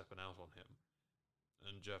Shauna was stepping out on him.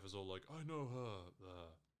 And Jeff is all like, I know her.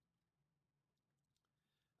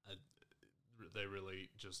 And they really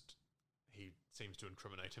just... He seems to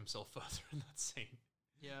incriminate himself further in that scene.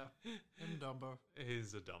 Yeah, him Dumbo.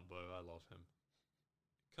 He's a Dumbo, I love him.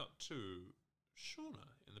 Cut to Shauna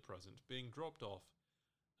in the present being dropped off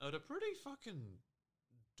at a pretty fucking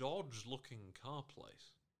Dodge-looking car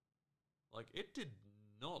place. Like, it did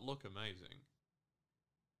not look amazing.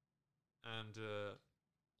 And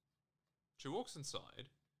she walks inside,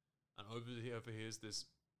 and overhears this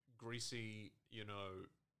greasy,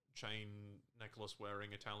 chain necklace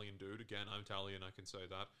wearing Italian dude. Again, I'm Italian, I can say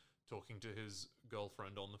that. Talking to his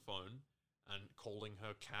girlfriend on the phone and calling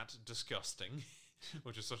her cat disgusting,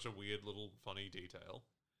 which is such a weird little funny detail.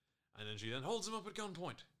 And then she then holds him up at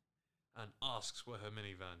gunpoint and asks where her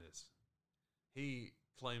minivan is. He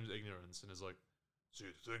claims ignorance and is like, see,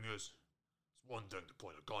 the thing is, it's one thing to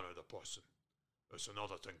point a gun at a person. It's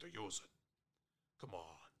another thing to use it. Come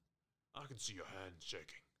on. I can see your hands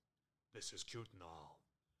shaking. This is cute and all,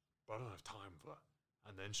 but I don't have time for...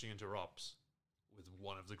 And then she interrupts with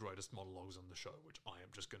one of the greatest monologues on the show, which I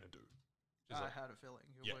am just going to do. She's I like, had a feeling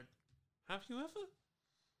you would. have you ever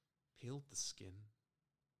peeled the skin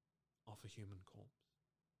off a human corpse?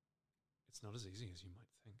 It's not as easy as you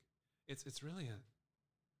might think. It's really a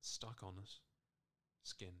stuck on it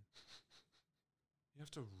skin. You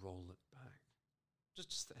have to roll it back.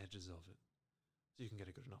 Just the edges of it. So you can get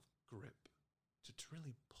a good enough grip to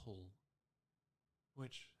really pull.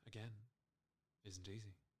 Which, again, isn't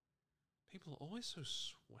easy. People are always so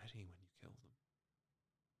sweaty when you kill them.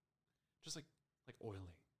 Just like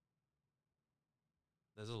oily.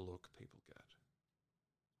 There's a look people get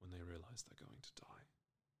when they realize they're going to die.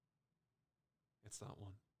 It's that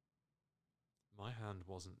one. My hand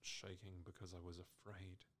wasn't shaking because I was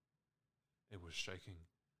afraid. It was shaking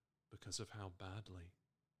because of how badly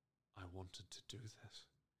I wanted to do this.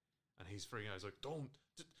 And he's freaking out. He's like, don't,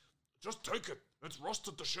 just take it. It's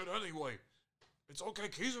rusted to shit anyway. It's okay,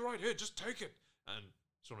 keys are right here, just take it. And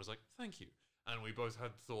Shauna's like, thank you. And we both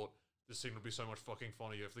had thought, this scene would be so much fucking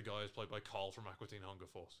funnier if the guy is played by Carl from Aqua Teen Hunger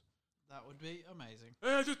Force. That would be amazing.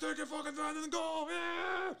 Hey, just take your fucking van and go!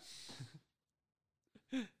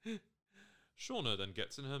 Yeah! Shauna then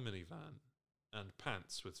gets in her minivan and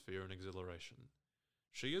pants with fear and exhilaration.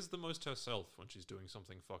 She is the most herself when she's doing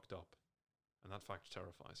something fucked up, and that fact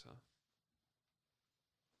terrifies her.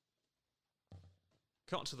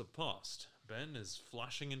 Cut to the past. Ben is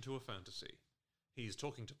flashing into a fantasy. He's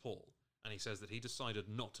talking to Paul, and he says that he decided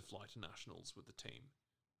not to fly to nationals with the team.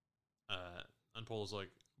 And Paul's like,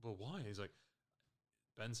 well, why? He's like,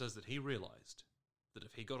 Ben says that he realized that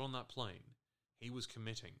if he got on that plane, he was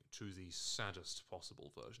committing to the saddest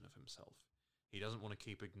possible version of himself. He doesn't want to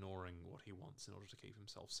keep ignoring what he wants in order to keep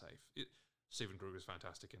himself safe. Stephen Kruger's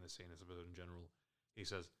fantastic in this scene as a bit in general. He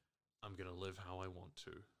says, I'm going to live how I want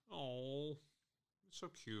to. Oh, so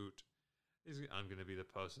cute. I'm going to be the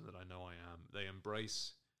person that I know I am. They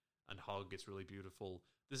embrace and hug. It's really beautiful.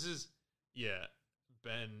 This is,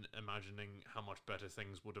 Ben imagining how much better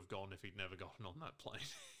things would have gone if he'd never gotten on that plane.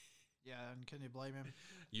 Yeah, and can you blame him?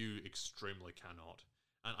 You extremely cannot.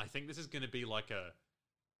 And I think this is going to be like a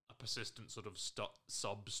persistent sort of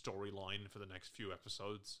sub-storyline for the next few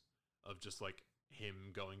episodes of just like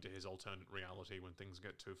him going to his alternate reality when things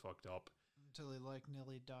get too fucked up. Until he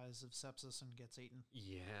nearly dies of sepsis and gets eaten.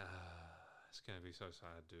 Yeah, it's going to be so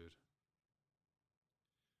sad, dude.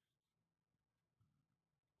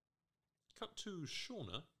 Cut to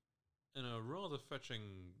Shauna in a rather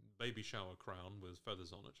fetching baby shower crown with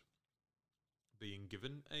feathers on it, being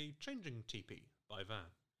given a changing teepee by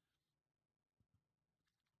Van.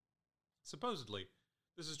 Supposedly,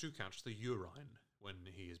 this is to catch the urine when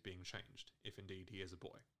he is being changed, if indeed he is a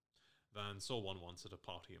boy. Van saw one once at a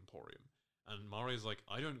party emporium, and Mari's like,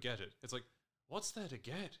 I don't get it. It's like, what's there to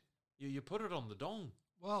get? You put it on the dong.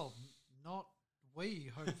 Well, not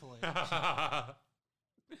we, hopefully.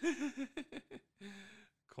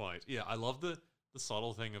 Quite. Yeah, I love the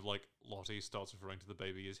subtle thing of like Lottie starts referring to the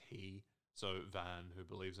baby as he. So Van, who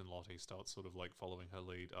believes in Lottie, starts sort of like following her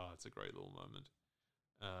lead. It's a great little moment.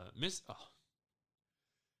 This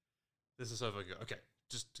is so fucking good. Okay,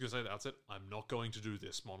 just to say that's it. I'm not going to do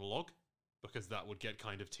this monologue because that would get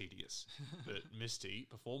kind of tedious. But Misty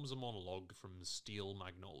performs a monologue from Steel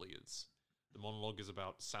Magnolias. The monologue is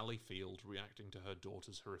about Sally Field reacting to her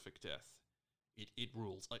daughter's horrific death. It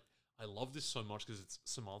rules. I love this so much because it's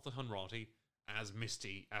Samantha Hunrati as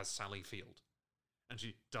Misty as Sally Field. And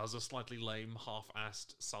she does a slightly lame,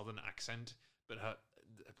 half-assed southern accent, but her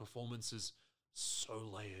performance is so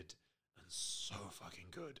layered and so fucking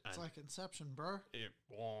good. It's And like Inception, bro.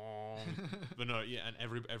 but no, yeah, and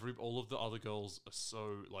every all of the other girls are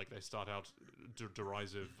so like they start out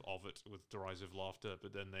derisive of it with derisive laughter,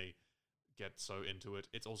 but then they get so into it.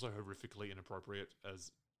 It's also horrifically inappropriate,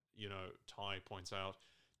 as you know, Ty points out.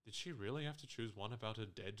 Did she really have to choose one about a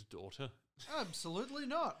dead daughter? Absolutely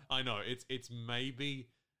not. I know it's maybe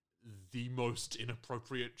the most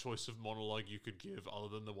inappropriate choice of monologue you could give, other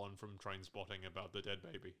than the one from Trainspotting about the dead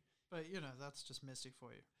baby. But that's just Misty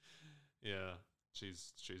for you. Yeah,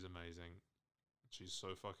 she's amazing. She's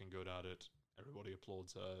so fucking good at it. Everybody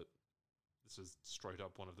applauds her. This is straight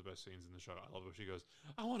up one of the best scenes in the show. I love where she goes,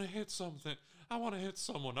 I want to hit something. I want to hit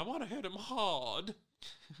someone. I want to hit him hard.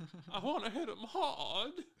 I want to hit him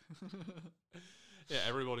hard. Yeah,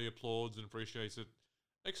 everybody applauds and appreciates it.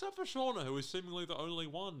 Except for Shauna, who is seemingly the only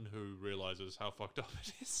one who realizes how fucked up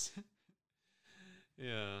it is.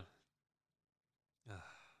 Yeah.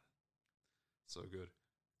 So good.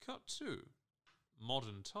 Cut 2.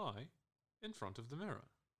 Modern Ty in front of the mirror,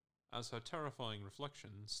 as her terrifying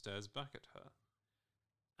reflection stares back at her.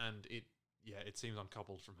 And it seems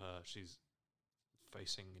uncoupled from her. She's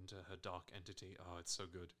facing into her dark entity. Oh, it's so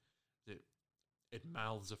good. It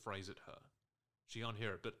mouths a phrase at her. She can't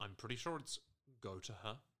hear it, but I'm pretty sure it's go to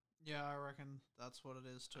her. Yeah, I reckon that's what it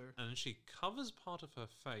is too. And she covers part of her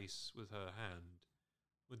face with her hand,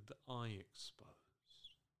 with the eye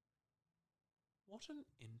exposed. What an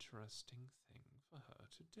interesting thing for her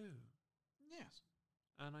to do. Yes.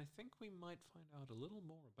 And I think we might find out a little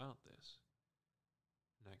more about this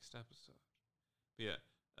next episode. But yeah,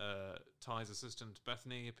 Ty's assistant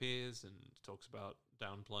Bethany appears and talks about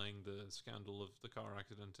downplaying the scandal of the car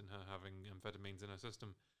accident and her having amphetamines in her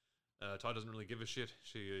system. Ty doesn't really give a shit.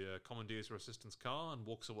 She commandeers her assistant's car and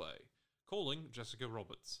walks away, calling Jessica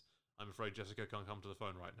Roberts. I'm afraid Jessica can't come to the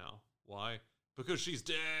phone right now. Why? Because she's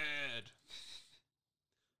dead!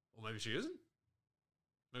 Or maybe she isn't?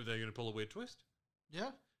 Maybe they're going to pull a weird twist?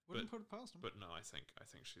 Yeah, wouldn't put it past them. But no, I think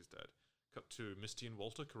she's dead. Cut to Misty and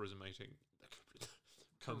Walter charismating.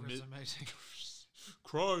 Charismating.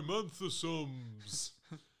 Crimanthusums.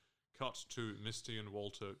 Cut to Misty and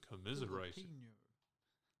Walter commiserating.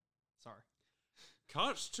 Sorry.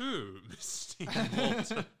 Cut to Misty and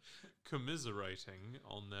Walter commiserating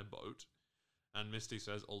on their boat. And Misty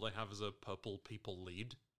says all they have is a purple people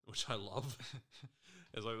lead, which I love.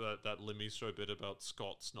 It's like that Limmy show bit about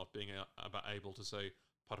Scots not being able to say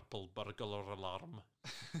purple burglar alarm.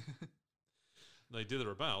 They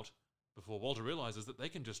dither about before Walter realizes that they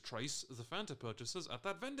can just trace the Fanta purchases at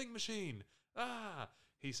that vending machine.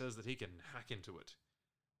 He says that he can hack into it.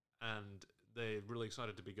 And they're really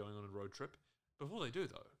excited to be going on a road trip. Before they do,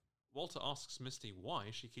 though, Walter asks Misty why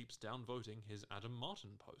she keeps downvoting his Adam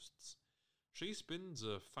Martin posts. She spins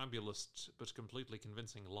a fabulous but completely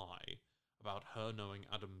convincing lie about her knowing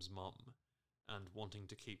Adam's mum and wanting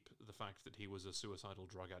to keep the fact that he was a suicidal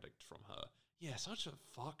drug addict from her. Yeah, such a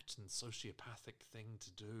fucked and sociopathic thing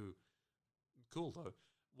to do. Cool, though.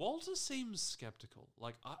 Walter seems skeptical.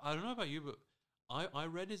 Like, I don't know about you, but I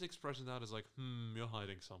read his expression out as like, you're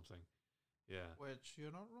hiding something. Yeah. Which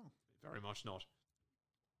you're not wrong. Very much not.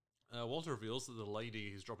 Walter reveals that the lady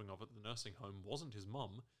he's dropping off at the nursing home wasn't his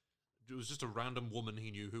mum. It was just a random woman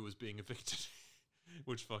he knew who was being evicted.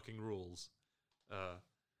 Which fucking rules.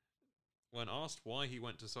 When asked why he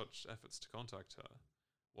went to such efforts to contact her,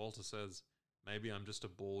 Walter says, maybe I'm just a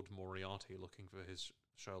bored Moriarty looking for his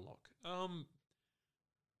Sherlock.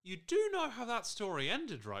 You do know how that story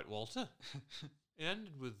ended, right, Walter? It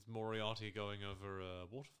ended with Moriarty going over a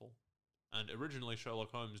waterfall. And originally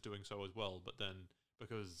Sherlock Holmes doing so as well, but then,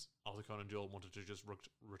 because Arthur Conan Doyle wanted to just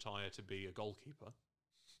retire to be a goalkeeper,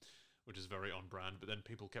 which is very on brand, but then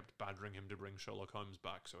people kept badgering him to bring Sherlock Holmes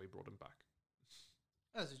back, so he brought him back.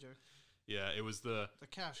 As you do. Yeah, it was the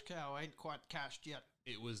cash cow ain't quite cashed yet.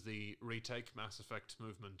 It was the retake Mass Effect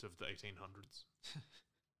movement of the 1800s.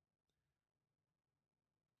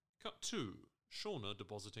 Cut 2. Shauna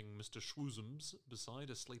depositing Mr. Schwoozums beside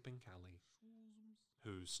a sleeping Callie,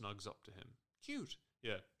 who snugs up to him. Cute.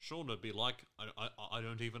 Yeah, Shauna be like, I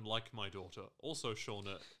don't even like my daughter. Also,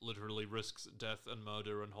 Shauna literally risks death and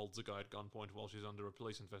murder and holds a guy at gunpoint while she's under a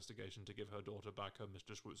police investigation to give her daughter back her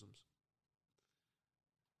Mr. Schwoozums.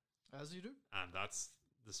 As you do. And that's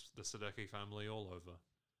the Sadeki family all over.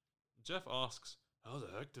 Jeff asks, how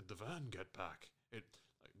the heck did the van get back?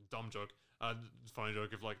 Dumb joke. Funny joke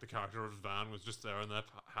if, like, the character of the van was just there in their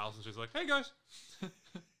house and she's like, hey, guys!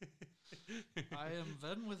 I am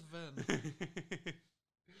Ven with Ven.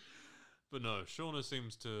 But no, Shauna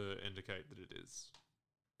seems to indicate that it is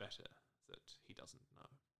better that he doesn't know.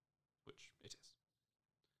 Which it is.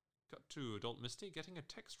 cut to adult Misty getting a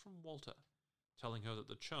text from Walter, telling her that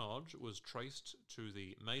the charge was traced to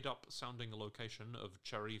the made-up sounding location of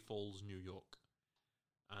Cherry Falls, New York,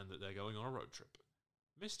 and that they're going on a road trip.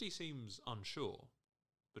 Misty seems unsure,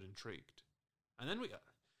 but intrigued. And then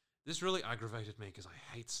this really aggravated me because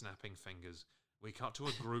I hate snapping fingers. We cut to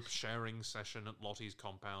a group sharing session at Lottie's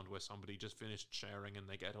compound where somebody just finished sharing and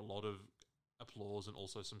they get a lot of applause and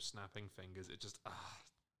also some snapping fingers. It just,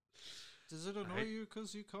 Does it annoy you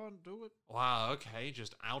because you can't do it? Wow, okay,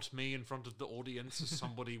 just out me in front of the audience as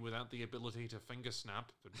somebody without the ability to finger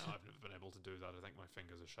snap. But no, I've never been able to do that. I think my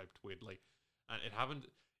fingers are shaped weirdly. And it happened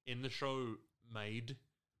in the show Made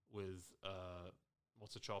with,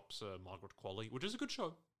 what's the chops, Margaret Qualley, which is a good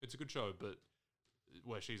show. It's a good show, but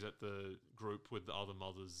where she's at the group with the other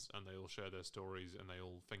mothers and they all share their stories and they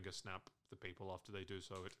all finger snap the people after they do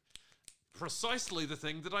so. It precisely the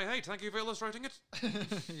thing that I hate. Thank you for illustrating it.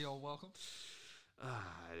 You're welcome.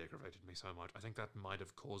 It aggravated me so much. I think that might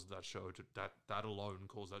have caused that show to that alone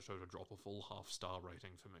caused that show to drop a full half-star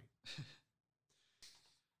rating for me.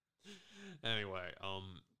 Anyway,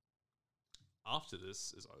 after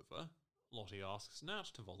this is over, Lottie asks Nat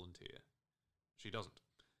to volunteer. She doesn't.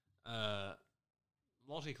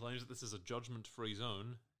 Lottie claims that this is a judgment-free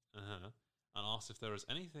zone, and asks if there is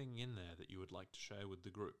anything in there that you would like to share with the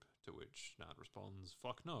group, to which Nat responds,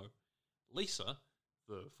 fuck no. Lisa,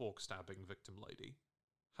 the fork-stabbing victim lady,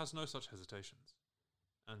 has no such hesitations,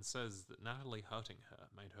 and says that Natalie hurting her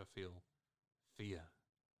made her feel fear.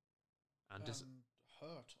 And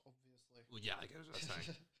hurt, obviously. Well, yeah, I guess what I'm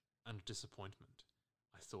saying. And disappointment.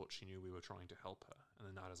 I thought she knew we were trying to help her. And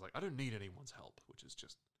then Nat is like, I don't need anyone's help, which is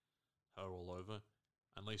just her all over.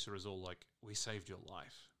 And Lisa is all like, we saved your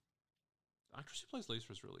life. The actress who plays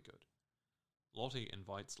Lisa is really good. Lottie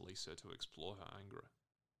invites Lisa to explore her anger.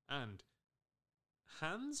 And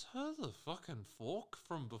hands her the fucking fork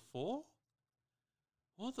from before?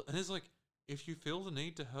 What the? And it's like, if you feel the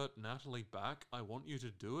need to hurt Natalie back, I want you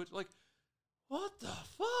to do it. Like, what the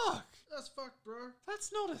fuck? That's fucked, bro.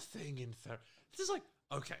 That's not a thing in therapy. This is like,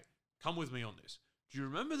 okay, come with me on this. Do you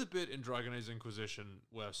remember the bit in Dragon Age Inquisition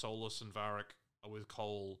where Solus and Varric are with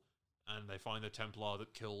Cole and they find the Templar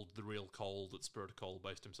that killed the real Cole that Spirit Cole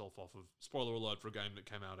based himself off of? Spoiler alert for a game that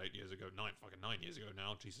came out 8 years ago. 9 years ago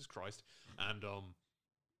now, Jesus Christ. And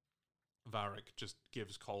Varric just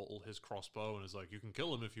gives Cole his crossbow and is like, you can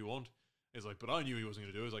kill him if you want. He's like, but I knew he wasn't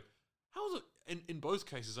going to do it. He's like, how the... In both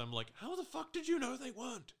cases, I'm like, how the fuck did you know they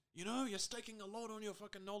weren't? You know, you're staking a lot on your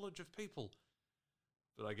fucking knowledge of people.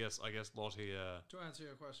 But I guess Lottie... To answer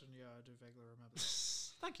your question, yeah, I do vaguely remember that.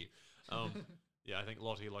 Thank you. Yeah, I think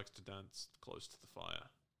Lottie likes to dance close to the fire.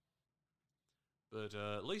 But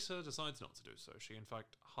Lisa decides not to do so. She, in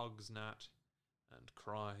fact, hugs Nat and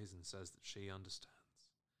cries and says that she understands.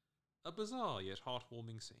 A bizarre yet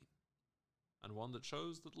heartwarming scene. And one that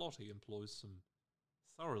shows that Lottie employs some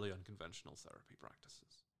thoroughly unconventional therapy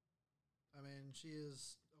practices. I mean, she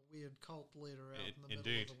is a weird cult leader out in the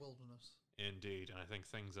middle of the wilderness. Indeed, and I think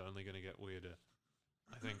things are only going to get weirder.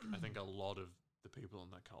 I think a lot of the people in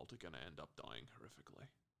that cult are going to end up dying horrifically.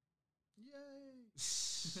 Yay!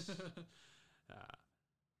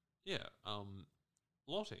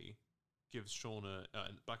 Lottie gives Shauna...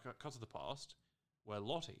 cut to the past, where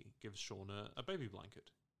Lottie gives Shauna a baby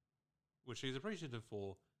blanket, which she's appreciative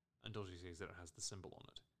for until she sees that it has the symbol on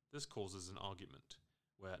it. This causes an argument,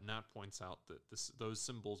 where Nat points out that those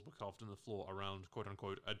symbols were carved in the floor around,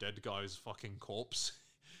 quote-unquote, a dead guy's fucking corpse,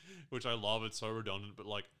 which I love. It's so redundant, but,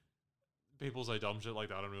 like, people say dumb shit like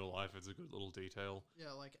that in real life. It's a good little detail.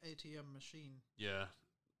 Yeah, like ATM machine. Yeah.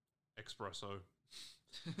 Espresso.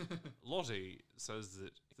 Lottie says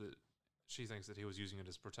that she thinks that he was using it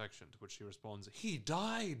as protection, to which she responds, he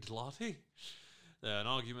died, Lottie! An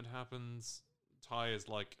argument happens. Ty is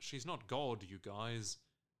like, she's not God, you guys.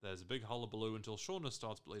 There's a big hullabaloo until Shauna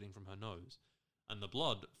starts bleeding from her nose, and the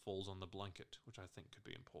blood falls on the blanket, which I think could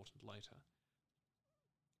be important later.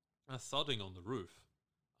 A thudding on the roof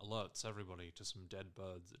alerts everybody to some dead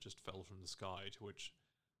birds that just fell from the sky, to which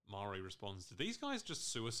Mari responds, did these guys just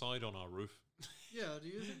suicide on our roof? Yeah, do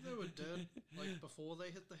you think they were dead, like, before they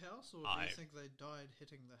hit the house, or do you think they died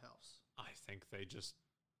hitting the house? I think they just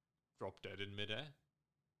dropped dead in midair.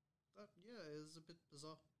 That, yeah, is a bit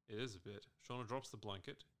bizarre. It is a bit. Shauna drops the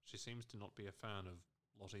blanket. She seems to not be a fan of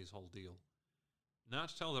Lottie's whole deal.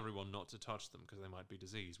 Nat tells everyone not to touch them because they might be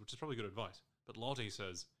diseased, which is probably good advice. But Lottie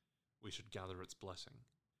says we should gather its blessing.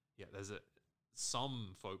 Yeah,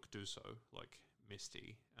 some folk do so, like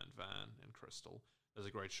Misty and Van and Crystal. There's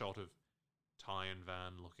a great shot of Ty and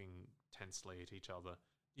Van looking tensely at each other.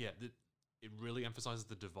 Yeah, it really emphasizes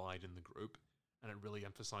the divide in the group. and it really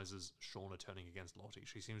emphasizes Shauna turning against Lottie.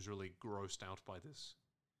 She seems really grossed out by this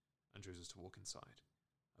and chooses to walk inside.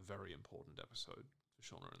 A very important episode for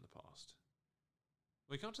Shauna in the past.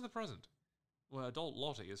 We cut to the present, where adult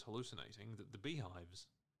Lottie is hallucinating that the beehives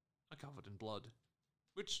are covered in blood.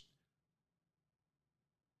 Which,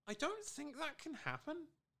 I don't think that can happen.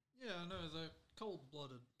 Yeah, no, they're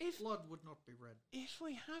cold-blooded. Blood would not be red. If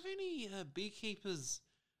we have any beekeepers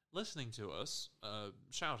listening to us,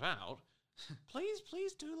 shout out.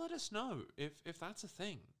 Please do let us know if that's a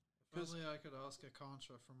thing. If only I could ask a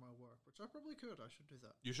contra from my work, which I probably could. I should do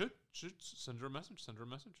that. You should send her a message.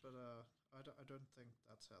 But I don't think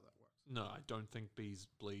that's how that works. No, I don't think bees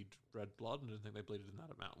bleed red blood, and I don't think they bleed it in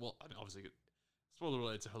that amount. Well, I mean, obviously, spoiler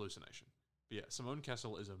alert, it's a hallucination. But yeah, Simone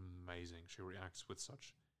Kessel is amazing. She reacts with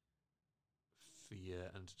such fear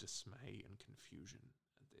and dismay and confusion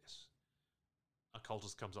at this. A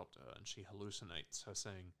cultist comes up to her, and she hallucinates her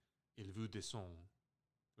saying, "Il veut des sang,"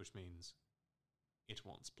 which means, it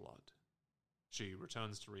wants blood. She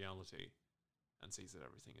returns to reality and sees that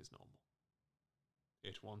everything is normal.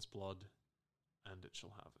 It wants blood, and it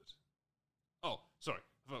shall have it. Oh, sorry.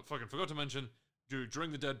 Fucking forgot to mention,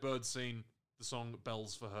 during the Dead Bird scene, the song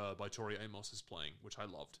Bells for Her by Tori Amos is playing, which I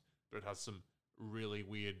loved. But it has some really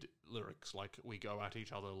weird lyrics, like, we go at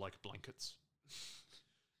each other like blankets.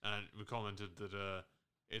 And we commented that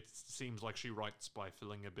it seems like she writes by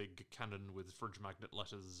filling a big cannon with fridge magnet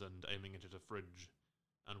letters and aiming it at a fridge,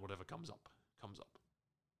 and whatever comes up, comes up.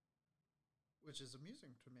 Which is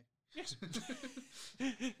amusing to me. Yes.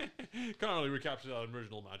 Can't really recapture that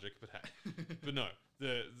original magic, but hey. But no,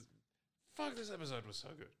 fuck, this episode was so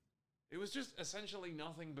good. It was just essentially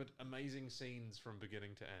nothing but amazing scenes from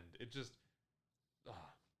beginning to end. It just...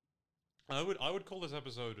 I would call this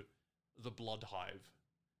episode the Blood Hive.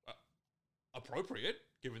 Appropriate,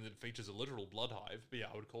 given that it features a literal blood hive. But yeah,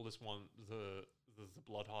 I would call this one the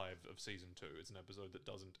Blood Hive of Season 2. It's an episode that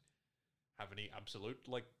doesn't have any absolute,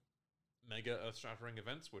 like, mega earth-shattering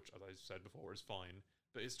events, which, as I said before, is fine.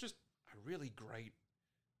 But it's just a really great,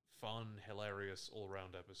 fun, hilarious,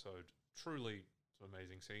 all-round episode. Truly some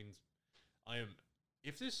amazing scenes.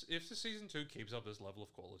 If this Season 2 keeps up this level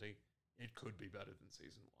of quality, it could be better than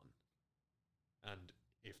Season 1. And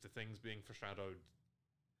if the things being foreshadowed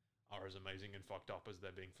are as amazing and fucked up as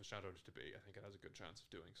they're being foreshadowed to be, I think it has a good chance of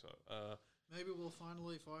doing so. Maybe we'll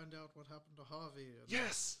finally find out what happened to Harvey. And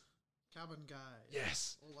yes! Cabin guy.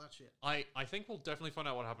 Yes! All that shit. I think we'll definitely find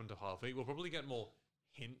out what happened to Harvey. We'll probably get more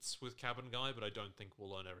hints with Cabin Guy, but I don't think we'll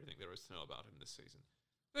learn everything there is to know about him this season.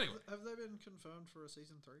 Anyway. Have they been confirmed for a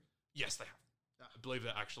Season 3? Yes, they have. Yeah. I believe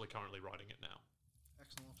they're actually currently writing it now.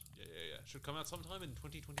 Excellent. Yeah. Should come out sometime in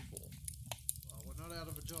 2024. Well, we're not out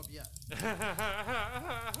of a job yet.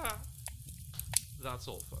 That's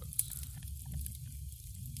all, folks.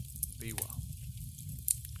 Be well.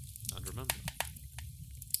 And remember,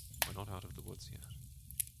 we're not out of the woods yet.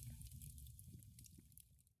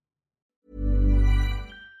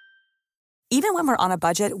 Even when we're on a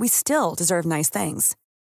budget, we still deserve nice things.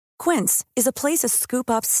 Quince is a place to scoop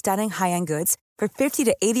up stunning high-end goods for 50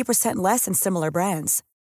 to 80% less than similar brands.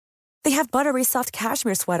 They have buttery soft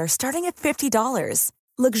cashmere sweaters starting at $50,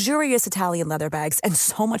 luxurious Italian leather bags, and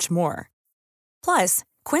so much more. Plus,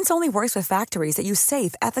 Quince only works with factories that use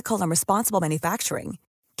safe, ethical, and responsible manufacturing.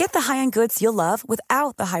 Get the high-end goods you'll love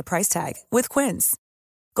without the high price tag with Quince.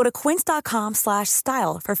 Go to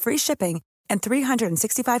quince.com/style for free shipping and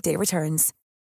 365-day returns.